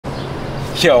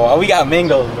Yo, we got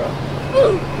mangoes, bro.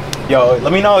 Yo,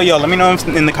 let me know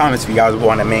in the comments if you guys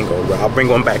want a mango, bro. I'll bring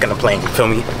one back in the plane, you feel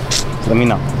me? Let me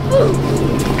know.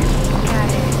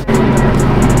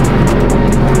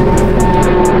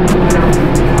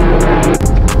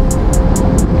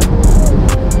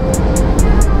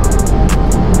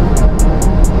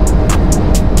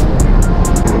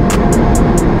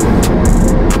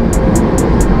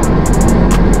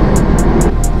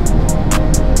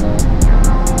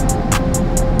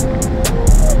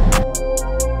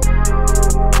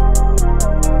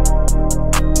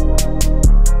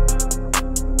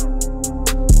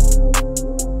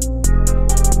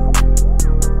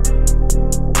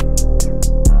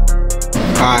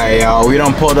 Alright, y'all, we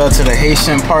done pulled up to the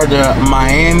Haitian part of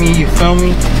Miami, you feel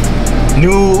me?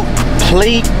 New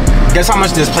plate. Guess how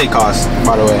much this plate cost,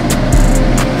 by the way?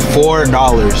 $4.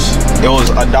 It was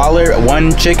 $1,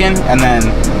 one chicken, and then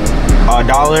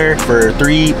 $1 for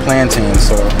 3 plantains.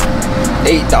 So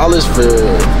 $8 for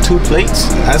 2 plates.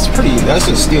 That's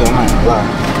a steal, I'm not gonna lie.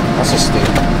 That's a steal.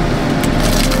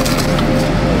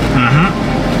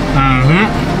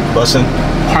 Bussin'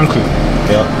 hungry.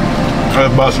 Yep.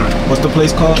 What's the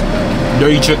place called?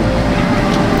 Dirty Chicken.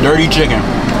 Dirty Chicken.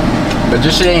 But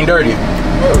this shit ain't dirty.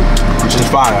 Which is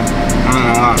fire.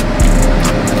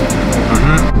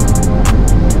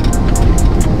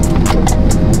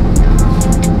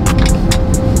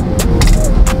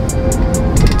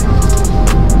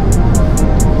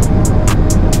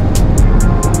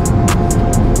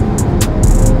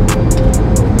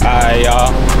 Alright,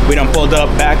 y'all. We done pulled up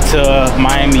back to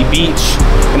Miami Beach.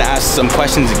 Gonna ask some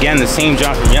questions again, the same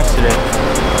job from yesterday.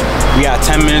 We got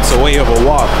 10 minutes away of a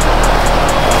walk. You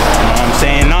know what I'm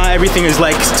saying? Not everything is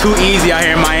like too easy out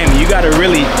here in Miami. You gotta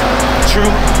really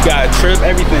trip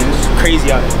everything. It's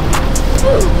crazy out here.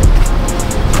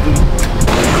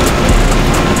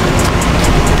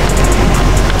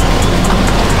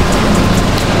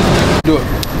 Do it.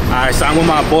 Alright, so I'm with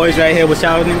my boys right here. What's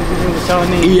y'all name?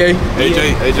 EA.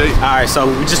 AJ. Alright, so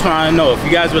we just want to know if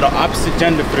you guys were the opposite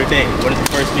gender for the day, what is the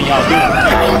first thing y'all do?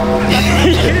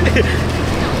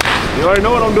 You already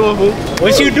know what I'm doing, fool.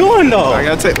 What you doing though? I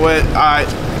gotta take what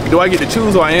do I get to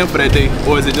choose who I am for that day,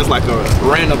 or is it just like a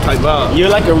random type vibe? You're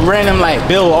like a random like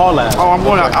Bill all that. Oh, I'm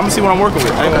gonna see what I'm working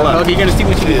with. Okay, you're gonna see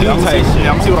what you can do. I'm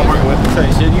gonna see what I'm working with.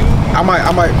 Type shit. I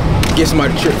might get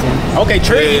somebody to trip for me. Okay,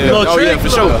 trip. Little trip. Yeah, for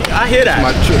sure. I hear that.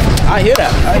 Somebody trip. I hear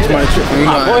that. Somebody trip for me.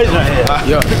 My boys right here.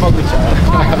 Yeah. Fuck with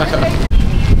y'all.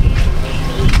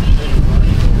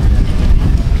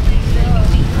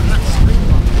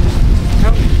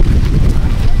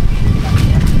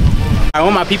 Alright,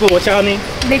 all my people, what's y'all name?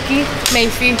 Nikki,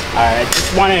 Macy. Alright,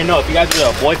 just wanted to know if you guys were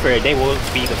a boy for a day, what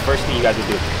would be the first thing you guys would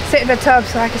do? Sit in the tub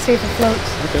so I can see if it floats.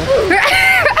 Okay.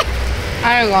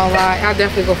 I ain't gonna lie, I'll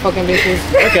definitely go fucking bitches.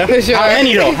 Okay. For sure. How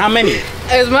many though? How many?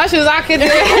 As much as I can do.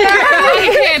 I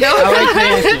like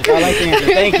the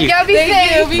answer. Thank you. Y'all be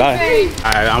safe. Bye.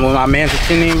 Alright, I'm with my man. What's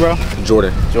your name, bro?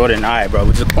 Jordan. Alright, bro.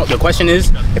 The question is,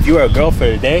 if you were a girl for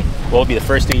a day, what would be the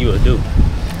first thing you would do?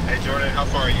 Hey Jordan, how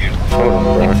far are you? Hold on,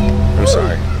 bro. I'm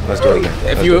sorry. Let's do it again.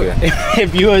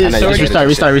 If you were a shorty,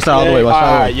 restart all the way.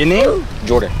 Alright, your name?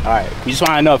 Jordan. Alright, we just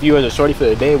want to know if you were a shorty for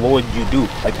the day, what would you do?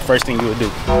 Like the first thing you would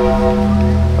do?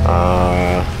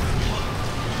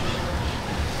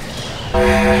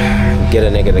 Get a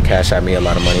nigga to cash out me a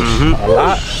lot of money. A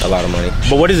lot of money.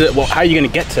 But what is it? Well, how are you gonna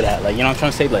get to that? Like, you know what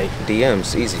I'm trying to say? Like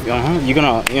DMs, easy. You're gonna, you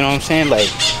know what I'm saying? Like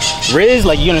Riz,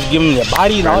 like you're gonna give him your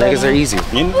body. And all niggas are easy.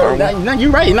 No,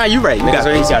 you're right. No, you're right. Niggas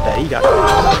are easy. He got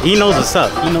that. He knows what's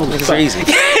up. He knows what's up. Niggas are easy.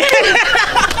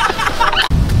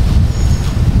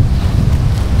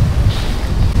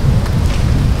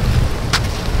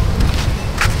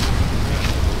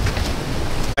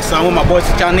 So I'm with my boys.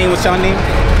 What's y'all name?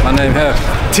 My name Hef.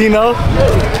 Tino.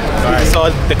 Alright, so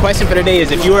the question for the day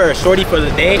is, if you were a shorty for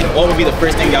the day, what would be the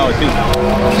first thing y'all would do?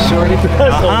 Shorty?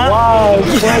 That's a wild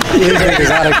question.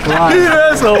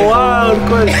 That's a wild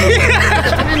question.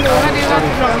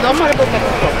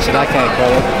 Shit, I can't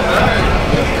call it.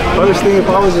 First thing, if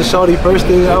I was a shorty, first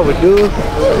thing I would do,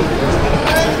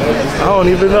 I don't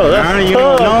even know.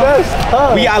 That's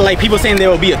tough. We got like people saying there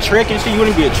will be a trick and shit. You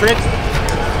wouldn't be a trick?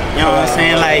 You know what I'm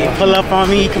saying? Like, pull up on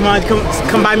me, come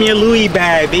buy me a Louis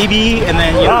bag, baby. And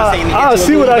then, you know what I'm saying? I'll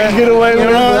see what I can get away with.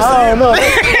 You know what I'm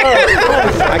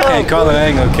saying? I can't call it, I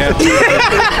ain't gonna catch it.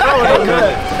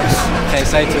 Can't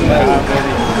say too much,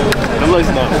 baby.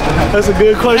 That's a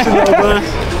good question though, bro.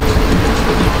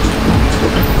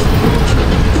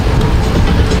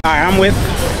 Alright, I'm with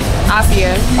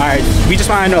Afia. Alright, we just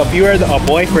want to know if you were a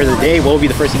boy for the day, what would be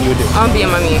the first thing you would do? I'm being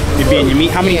my meat. You'd be in your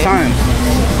meat? How many times?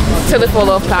 Till it fall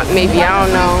off top, maybe. I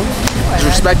don't know. It's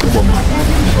respectable.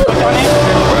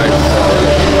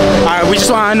 Alright, we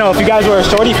just want to know if you guys were a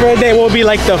shorty for a day, what would be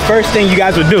like the first thing you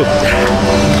guys would do?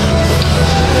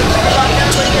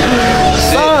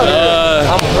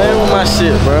 I'm playing with my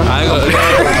shit, bro. I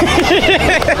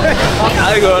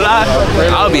ain't gonna lie.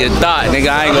 I'll be a thought, nigga.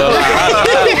 I ain't gonna lie.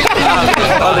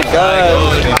 Oh my God.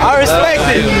 I respect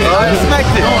it. I respect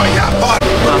it.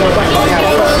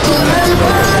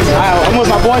 Alright, I'm with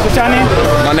my boys. What's your name?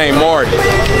 My name Maury.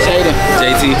 Shaden.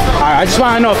 JT. Alright, I just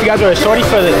want to know if you guys were a shorty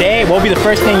for the day, what would be the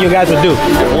first thing you guys would do?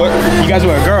 What? You guys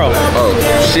were a girl. Oh,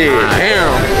 shit. Damn.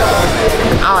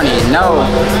 I don't even know.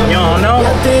 You don't know? I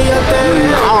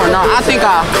don't know. I think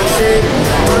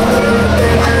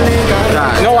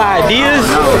No ideas?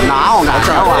 No, I don't got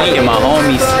no idea. My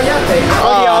homies.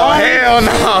 Oh, hell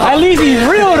no. At least he's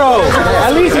real though.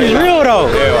 At least he's real though.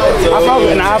 I fuck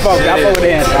with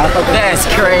the answer. That's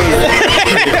crazy.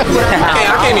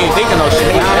 I can't even think of no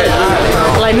shit.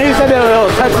 Like niggas said they'll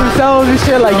touch themselves and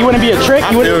shit. Like you wouldn't be a trick.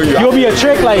 You would be a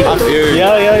trick. Like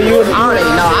yeah, you would. I don't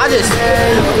even know.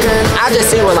 I just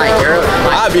see what like girl.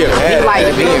 I'd be a bad. Like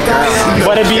to be a girl.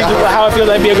 But it'd be how it feels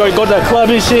like be a girl. Go to the club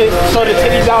and shit. Show the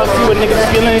titties out. See what niggas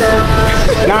feeling.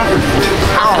 Nah.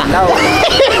 I don't know.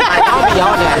 Like, I'll be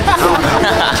on that.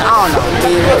 I don't know.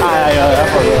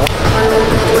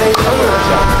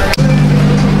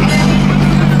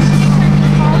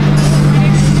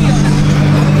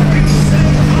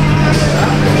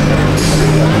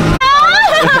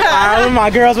 My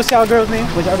girls, what's y'all girls' name?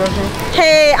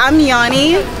 Hey, I'm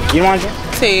Yanni. You want to?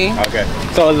 T. Okay.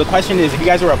 So the question is, if you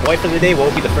guys were a boy for the day, what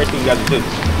would be the first thing you guys would do?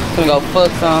 Gonna go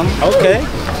fuck some. Okay.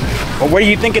 Well, where are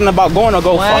you thinking about going to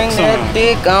go fuck some? That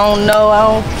dick, I don't know, I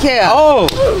don't care. Oh.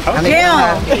 Okay.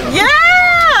 Yeah.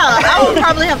 I would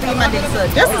probably have to get my dick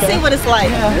sucked just to see what it's like.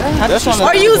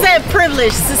 Or use that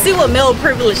privilege to see what male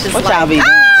privilege is like. What y'all be doing?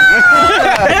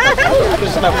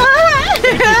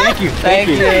 Thank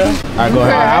you. All right, go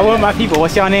ahead. I want my people.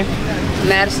 What's y'all name?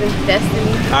 Madison,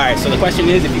 Destiny. All right. So the question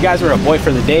is, if you guys were a boy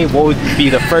for the day, what would be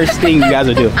the first thing you guys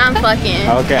would do? I'm fucking.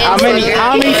 Okay. How many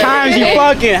times you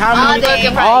fucking? How many?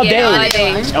 All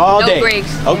day. All day. No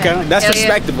breaks. Okay. That's Hell yeah.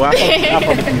 respectable. I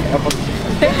fuck with you.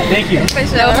 Thank you.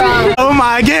 No problem. Oh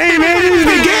my game, man. This is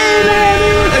the game, man.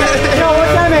 Yo,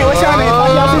 what's your name? What's your name?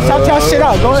 Shout y'all shit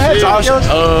out. Go ahead.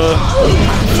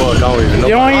 Fuck, I don't even know.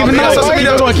 You don't even know.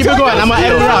 Keep it going. I'm gonna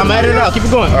edit it out. Keep it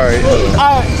going. All right.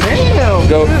 Damn.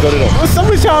 Go to them. What's up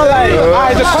with y'all like? All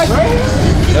right, the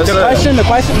question.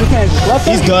 We can't left.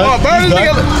 He's good.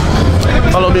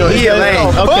 Follow me on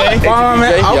Instagram. Okay.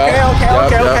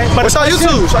 Okay. But what's on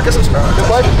YouTube? So I can subscribe.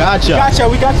 Gotcha.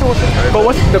 We got you. But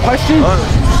what's the question?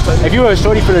 If you were a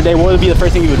shorty for the day, what would be the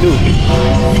first thing you would do?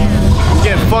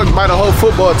 Getting fucked by the whole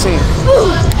football team.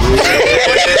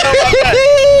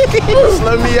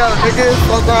 Let me out, nigga.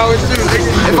 Fuck wrong with you,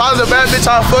 nigga. If I was a bad bitch,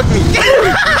 I'd fuck me.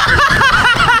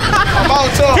 I'm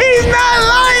out talk. He's not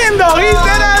lying though. He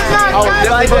said that's not. I was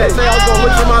definitely gonna say I was gonna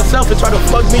look for myself and try to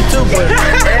fuck me too, but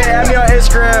Hey, I'm on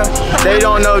Instagram. They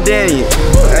don't know Danny.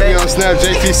 hey, on Snap,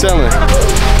 JT selling.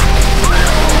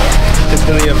 It's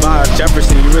really about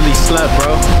Jefferson. You really slept,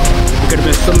 bro. We could have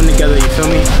been swimming together. You feel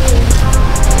me?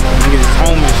 Niggas is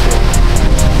home and shit.